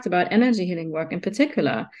we talked about energy healing work in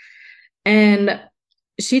particular. And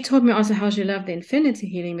she told me also how she loved the infinity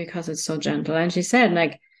healing because it's so gentle. And she said,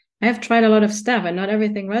 like, I have tried a lot of stuff and not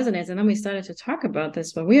everything resonates. And then we started to talk about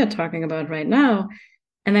this, what we are talking about right now.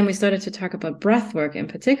 And then we started to talk about breath work in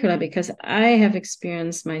particular, because I have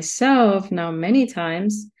experienced myself now many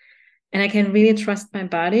times and I can really trust my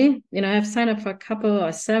body. I've signed up for a couple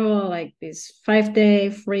or several, like these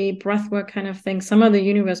 5-day free breath work kind of things. Some of the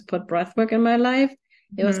universe put breath work in my life.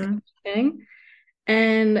 It was kind Mm-hmm. of a thing.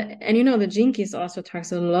 And the Gene Keys also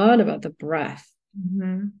talks a lot about the breath.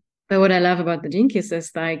 Mm-hmm. But what I love about the Gene Keys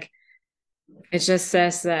is like it just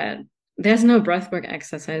says that there's no breathwork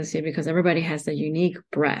exercises here because everybody has a unique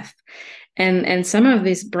breath. And some of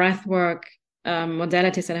these breathwork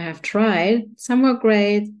modalities that I have tried, some were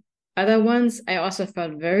great. Other ones I also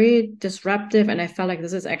felt very disruptive, and I felt like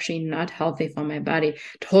this is actually not healthy for my body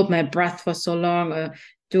to hold my breath for so long or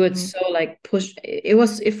do it so like push.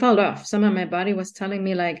 It felt off. Some of my body was telling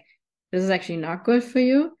me like this is actually not good for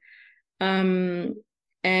you. Um,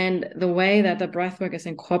 and the way that the breathwork is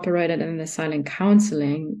incorporated in the silent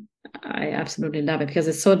counseling, I absolutely love it because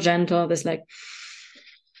it's so gentle. This like,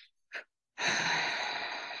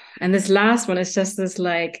 and this last one is just this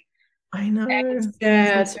like I know.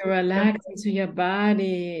 Yeah, to relax into your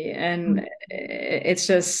body, and it's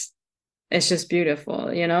just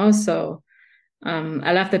beautiful, So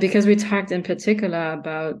I love that because we talked in particular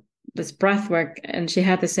about this breath work, and she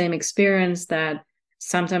had the same experience that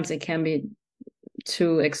sometimes it can be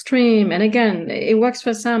too extreme. And again, it works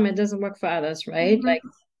for some, it doesn't work for others, right? Mhm. Like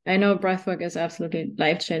I know breath work is absolutely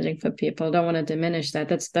life-changing for people. Don't want to diminish that.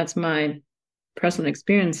 That's my personal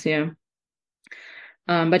experience here.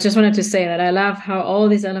 But just wanted to say that I love how all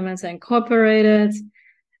these elements are incorporated,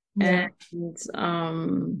 Yeah.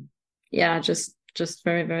 and yeah, just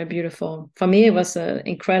very, very beautiful. For me, it was an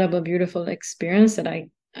incredible, beautiful experience that I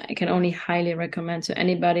can only highly recommend to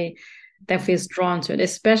anybody that feels drawn to it,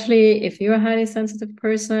 especially if you're a highly sensitive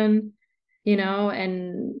person,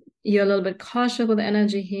 and you're a little bit cautious with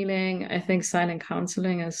energy healing. I think silent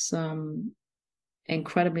counseling is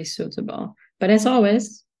incredibly suitable. But as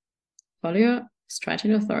always, follow your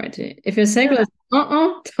strategy and authority. If your sacral Yeah. is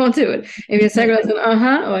don't do it. If your sacral is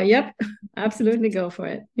an or yep, absolutely go for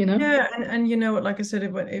it, Yeah, and you know what, like I said,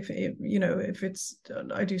 if it's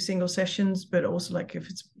I do single sessions, but also like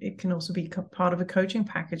if it can also be part of a coaching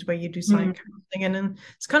package where you do silent counseling, and then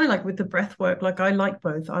it's kind of like with the breath work. Like I like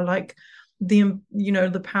both. I like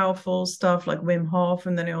the powerful stuff like Wim Hof,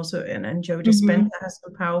 and then I also and Joe Dispenza has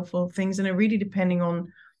some powerful things, and it really depending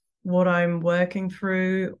on what I'm working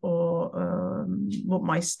through or what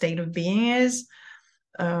my state of being is.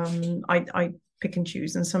 I pick and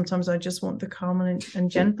choose, and sometimes I just want the calm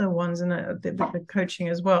and gentler ones, and the coaching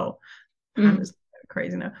as well. Hand is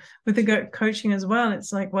crazy now with the coaching as well.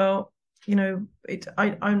 It's like, well,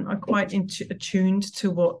 I'm quite attuned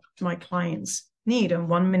to what my clients need, and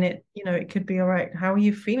 1 minute, it could be all right. How are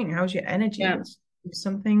you feeling? How's your energy? Yeah. Let's do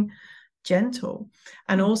something gentle.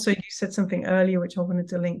 And also, you said something earlier which I wanted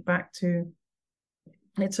to link back to.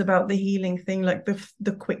 It's about the healing thing, like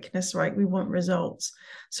the quickness, right? We want results.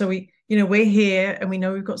 So we're here and we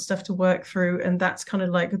know we've got stuff to work through, and that's kind of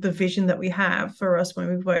like the vision that we have for us when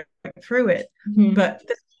we've worked through it. But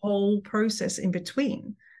the whole process in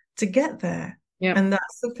between to get there. Yeah. And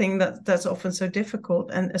that's the thing that's often so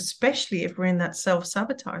difficult, and especially if we're in that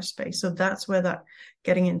self-sabotage space. So that's where that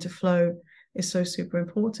getting into flow is so super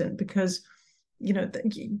important, because you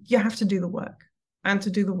have to do the work, and to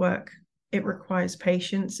do the work, it requires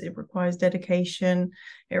patience, it requires dedication,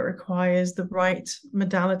 it requires the right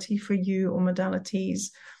modality for you or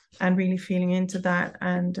modalities, and really feeling into that,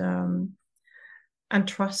 and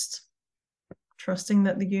trusting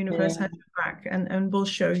that the universe has your back and will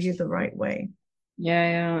show you the right way.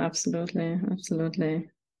 Yeah, absolutely.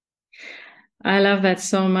 I love that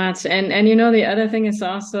so much. And the other thing is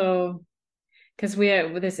also because we are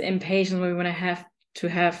with this impatience, we want to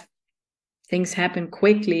have things happen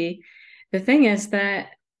quickly. The thing is that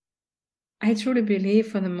I truly believe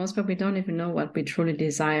for the most part, we don't even know what we truly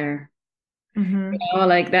desire.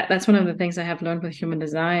 Like that's one of the things I have learned with human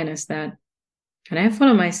design is that, and I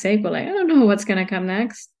follow my sacral, like I don't know what's gonna come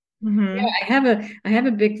next. Yeah, I have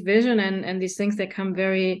a big vision, and these things that come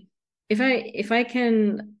very, if I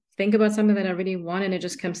can think about something that I really want and it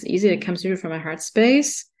just comes easy, it comes through from my heart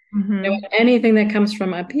space. Anything that comes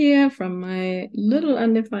from up here, from my little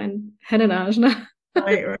undefined head and ajna,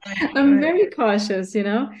 Right. I'm very cautious,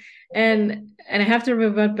 and I have to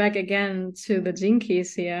revert back again to the gene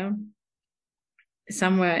keys here.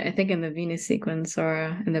 Somewhere, I think in the Venus sequence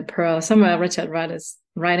or in the Pearl, somewhere Richard Rudd is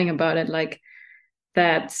writing about it, like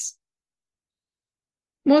that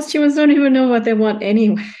most humans don't even know what they want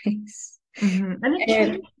anyways. And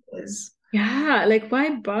it changes. Yeah, like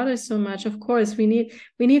why bother so much? Of course, we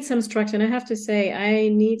need some structure. And I have to say, I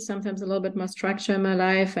need sometimes a little bit more structure in my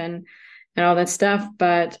life and all that stuff.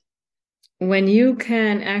 But when you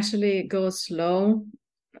can actually go slow,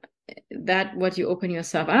 that what you open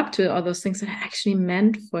yourself up to, all those things that are actually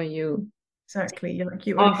meant for you. Exactly. You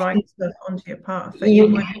invite stuff onto your path that you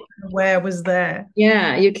weren't aware was there.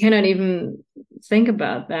 Yeah, you cannot even think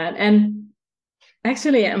about that. And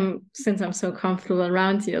actually, since I'm so comfortable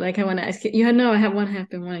around you, like I want to ask you, I have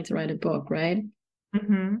been wanting to write a book, right? I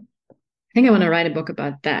think I want to write a book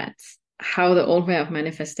about that. How the old way of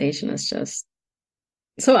manifestation is just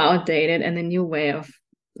so outdated, and the new way of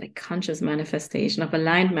like conscious manifestation, of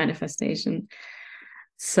aligned manifestation.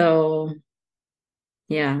 So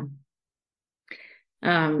yeah.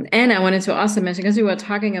 And I wanted to also mention, because we were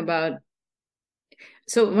talking about,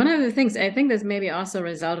 so one of the things I think that's maybe also a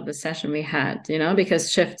result of the session we had,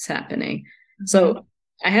 because shifts happening. So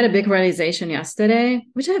I had a big realization yesterday,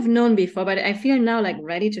 which I've known before, but I feel now like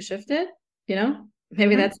ready to shift it,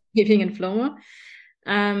 maybe that's keeping in flow more.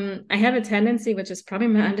 I have a tendency, which is probably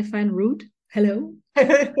my undefined root. Hello.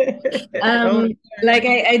 Oh, Like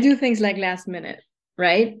I do things like last minute,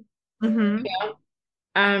 right? mm-hmm.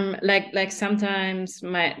 Yeah. Like sometimes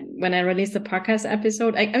when I release the podcast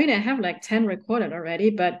episode, I mean I have like 10 recorded already,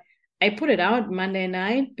 but I put it out Monday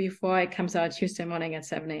night before it comes out Tuesday morning at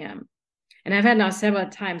 7 a.m. And I've had now several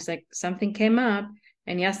times like something came up,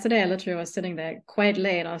 and yesterday I literally was sitting there quite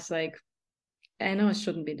late. I was like, I know I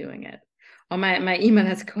shouldn't be doing it. Or my email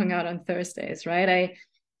that's going out on Thursdays, right? A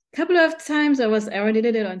couple of times I already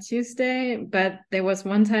did it on Tuesday, but there was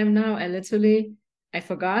one time now I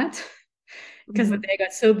forgot because the day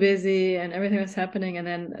got so busy and everything was happening. And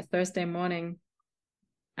then Thursday morning,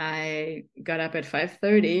 I got up at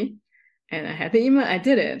 5:30 and I had the email. I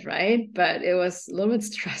did it, right? But it was a little bit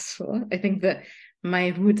stressful. I think that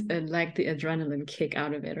my would like the adrenaline kick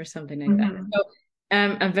out of it or something like that. So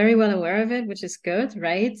I'm very well aware of it, which is good,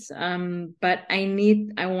 right? But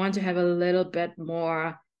I want to have a little bit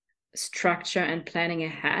more structure and planning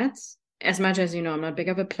ahead. As much as you know, I'm not big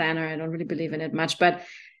of a planner. I don't really believe in it much, but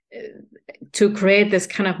to create this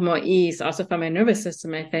kind of more ease also for my nervous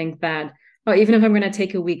system, I think that, oh, even if I'm going to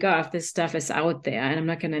take a week off, this stuff is out there and I'm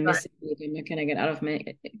not going to miss it. I'm not going to get out of my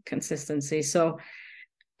consistency. So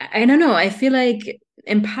I don't know. I feel like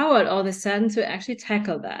empowered all of a sudden to actually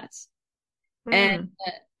tackle that. And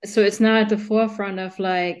so it's now at the forefront of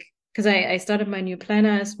like, because I started my new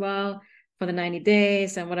planner as well for the 90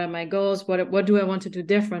 days and what are my goals? What do I want to do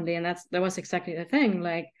differently? And that was exactly the thing.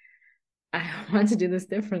 Like, I want to do this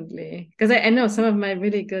differently because I know some of my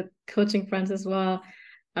really good coaching friends as well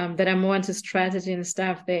that are more into strategy and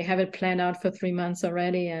stuff. They have it planned out for 3 months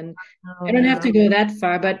already, and I don't have to go that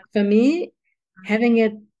far. But for me, having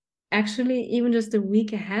it actually even just a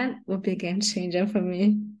week ahead would be a game changer for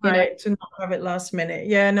me. Right, to not have it last minute.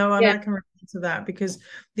 Yeah, no, and I can relate to that because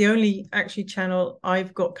the only actually channel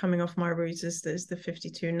I've got coming off my route is the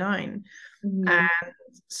 52.9. And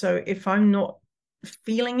so if I'm not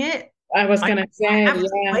feeling it, I was gonna say, I have to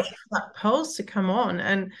wait for that pulse to come on,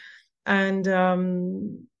 and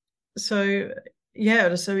so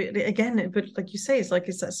yeah, so again, but like you say, it's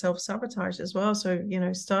that self-sabotage as well. So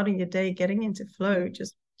starting your day, getting into flow,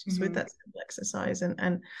 just with that exercise,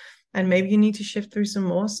 and maybe you need to shift through some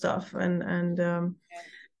more stuff,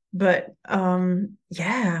 but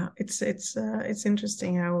yeah, it's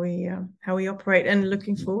interesting how we operate, and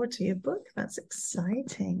looking forward to your book. That's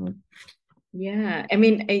exciting. Yeah, I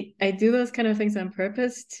mean, I do those kind of things on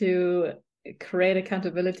purpose to create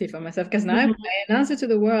accountability for myself because now I announce it to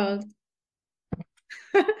the world.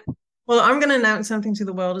 Well, I'm going to announce something to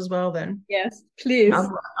the world as well then. Yes, please.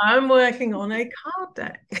 I'm working on a card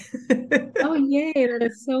deck. Oh, yay, that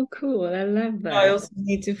is so cool. I love that. I also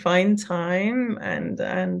need to find time and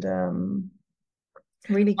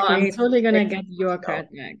really create. I'm totally going to get your card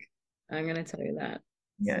deck. I'm going to tell you that.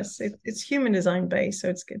 Yes, it's human design based, so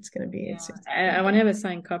it's going to be. I want to have a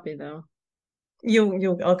signed copy though.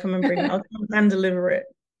 I'll come and bring it. I'll come and deliver it.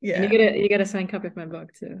 Yeah, and you get a signed copy of my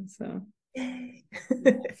book too. So yay.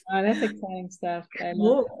 Oh, that's exciting stuff. I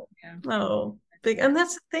love it. Yeah. Oh, big, and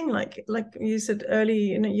that's the thing. Like you said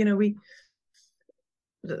earlier,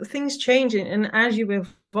 things change, and as you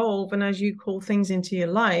evolve and as you call things into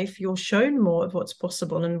your life, you're shown more of what's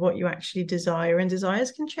possible and what you actually desire. And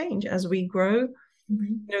desires can change as we grow.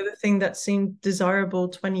 The thing that seemed desirable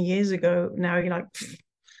 20 years ago, now you're like,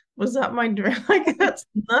 was that my dream? Like, that's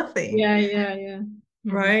nothing. Yeah.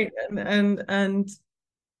 Right. And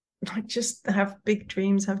like, just have big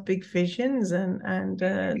dreams, have big visions, and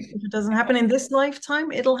if it doesn't happen in this lifetime,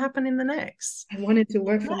 it'll happen in the next. I wanted to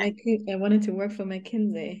work for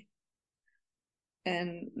McKinsey,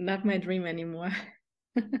 and not my dream anymore.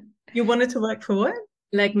 You wanted to work for what?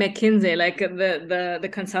 Like McKinsey, like the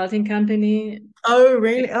consulting company. Oh,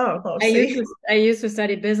 really? Oh, I used to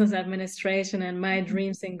study business administration, and my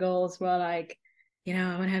dreams and goals were like, I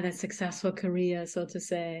want to have that successful career, so to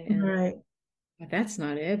say. Right. But that's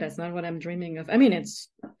not it. That's not what I'm dreaming of. I mean, it's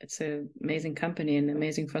an amazing company and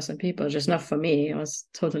amazing for some people, just not for me. It was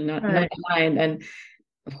totally not aligned. And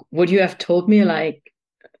would you have told me like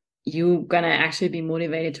you gonna actually be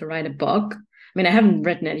motivated to write a book? I mean, I haven't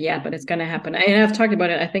written it yet, but it's gonna happen. I've talked about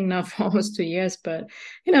it, I think now for almost 2 years, but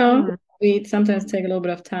we sometimes take a little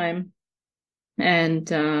bit of time. And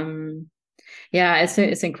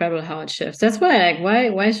it's incredible how it shifts. That's why, like,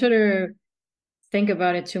 why should I think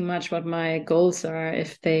about it too much what my goals are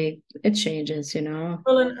if it changes,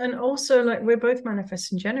 Well, and also, like, we're both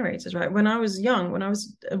manifesting generators, right? When I was young, when I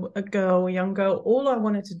was a young girl, all I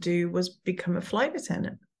wanted to do was become a flight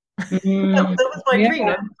attendant. That was my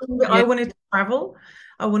dream. I wanted to travel.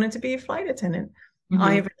 I wanted to be a flight attendant.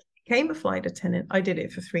 I became a flight attendant. I did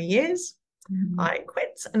it for 3 years. I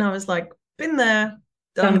quit, and I was like, been there,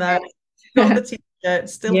 done that. Got the t-shirt,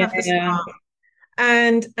 still have the scarf.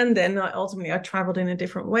 And then ultimately I traveled in a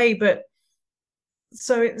different way. But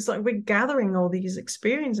so it's like we're gathering all these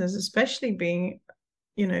experiences, especially being,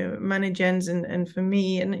 Manigens and for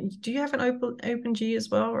me. And do you have an open G as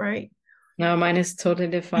well, right? No, mine is totally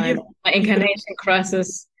defined. My incarnation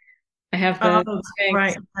crosses. I have the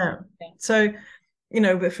right. Yeah. So,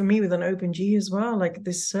 but for me with an open G as well, like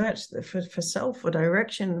this search for self, for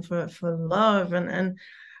direction, for love and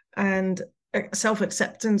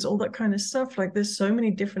self-acceptance, all that kind of stuff. Like there's so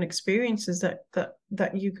many different experiences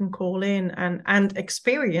that you can call in and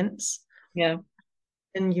experience. Yeah.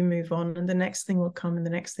 And you move on, and the next thing will come, and the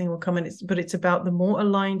next thing will come. And it's about the more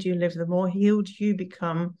aligned you live, the more healed you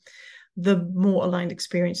become, the more aligned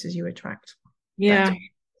experiences you attract. Yeah.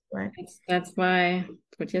 Right. That's why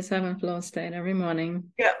put yourself in flow state every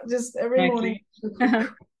morning. Yeah, just every morning. Yeah,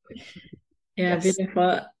 yes.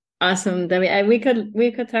 Beautiful. Awesome, Debbie. We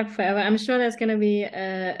could talk forever. I'm sure there's going to be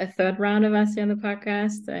a third round of us here on the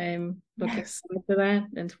podcast. I'm looking forward to that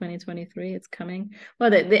in 2023. It's coming.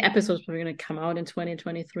 Well, the episode's probably going to come out in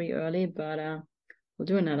 2023 early, but we'll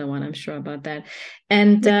do another one. I'm sure about that.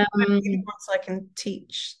 And once I can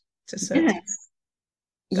teach to certify.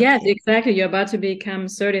 Yes, exactly. You're about to become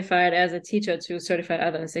certified as a teacher to certify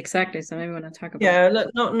others. Exactly. So maybe we want to talk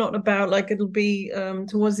about not about like it'll be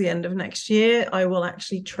towards the end of next year. I will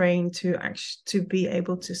actually train to be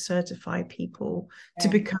able to certify people to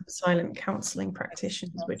become silent counseling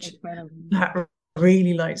practitioners, which that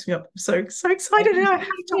really lights me up. I'm so excited. I have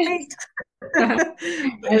to wait.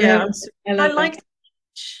 I like to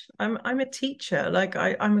teach. I'm a teacher. Like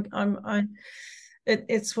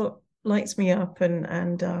it's what lights me up,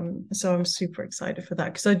 and so I'm super excited for that,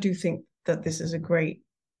 because I do think that this is a great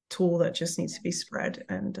tool that just needs to be spread.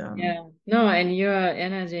 And and your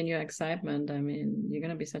energy and your excitement, I mean, you're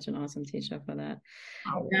gonna be such an awesome teacher for that.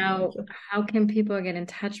 Now, how can people get in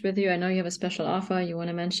touch with you? I know you have a special offer. You want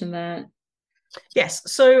to mention that? Yes,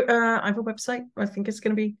 so I have a website. I think it's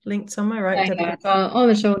going to be linked somewhere, right? All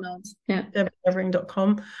the show notes. Yeah,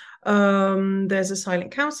 debbylevering.com. There's a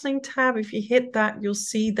silent counseling tab. If you hit that, you'll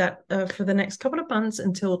see that for the next couple of months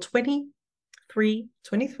until 23,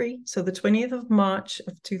 so the 20th of March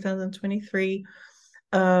of 2023,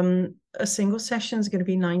 a single session is going to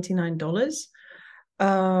be $99.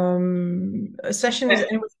 A session is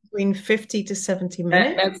anywhere between 50 to 70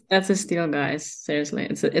 minutes. That's a steal, guys. Seriously,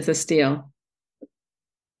 it's a steal.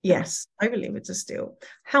 Yes, I believe it's a steal.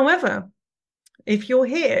 However, if you're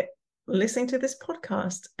here listening to this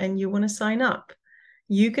podcast and you want to sign up,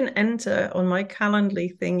 you can enter on my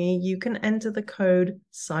Calendly thingy. You can enter the code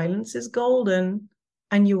Silence is Golden,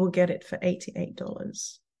 and you will get it for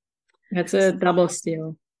 $88. That's a double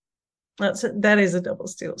steal. That is a double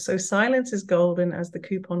steal. So Silence is Golden as the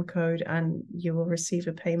coupon code, and you will receive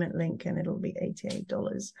a payment link, and it'll be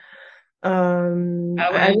 $88.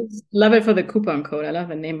 I love it for the coupon code. I love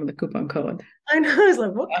the name of the coupon code. I know. It's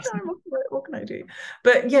like, what can I do?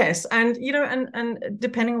 But yes, and and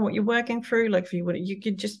depending on what you're working through, like if you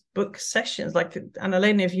could just book sessions. Like, and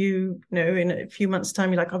Elena, if you know in a few months'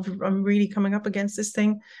 time, you're like, I'm really coming up against this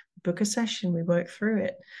thing, book a session. We work through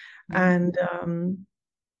it, and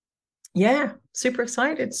super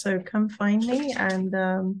excited. So come find me,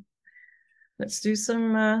 and let's do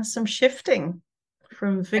some shifting.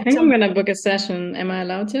 From victim. I think I'm going to book a session. Am I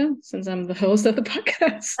allowed to, since I'm the host of the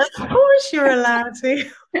podcast? Of course you're allowed to.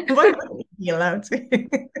 Why wouldn't you be allowed to?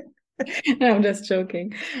 I'm just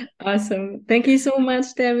joking. Awesome. Thank you so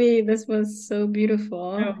much, Debbie. This was so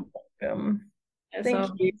beautiful. You're welcome. Thank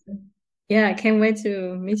you. Yeah, I can't wait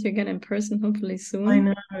to meet you again in person, hopefully soon. I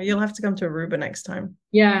know. You'll have to come to Aruba next time.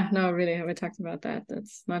 Yeah, no, really. We talked about that.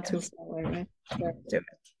 That's not too far away, right? Yeah. Do it.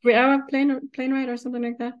 3 hour plane ride or something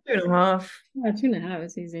like that? 2.5. Yeah, 2.5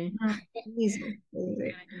 is easy. Easy.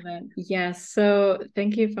 Yes. So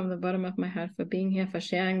thank you from the bottom of my heart for being here, for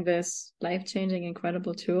sharing this life-changing,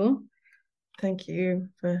 incredible tool. Thank you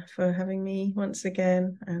for having me once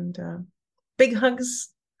again. And big hugs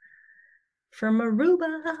from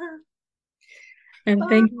Aruba. And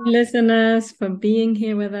thank you, listeners, for being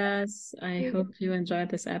here with us. I hope you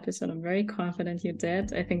enjoyed this episode. I'm very confident you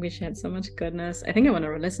did. I think we shared so much goodness. I think I want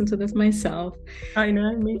to listen to this myself. I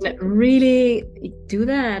know, me too. Really do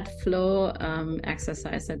that flow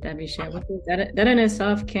exercise that Debbie shared with you. That in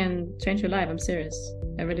itself can change your life. I'm serious.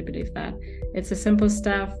 I really believe that. It's the simple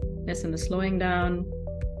stuff. Listen, the slowing down,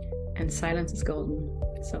 and silence is golden.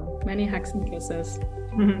 So many hugs and kisses.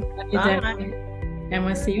 Love you, Debbie. And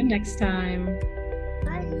we'll see you next time.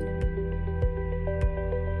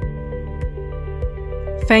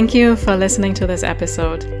 Thank you for listening to this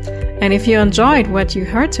episode. And if you enjoyed what you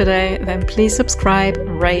heard today, then please subscribe,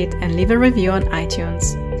 rate, and leave a review on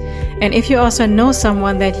iTunes. And if you also know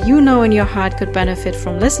someone that you know in your heart could benefit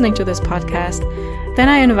from listening to this podcast, then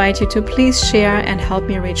I invite you to please share and help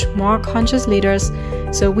me reach more conscious leaders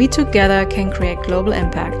so we together can create global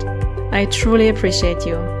impact. I truly appreciate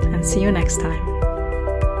you, and see you next time.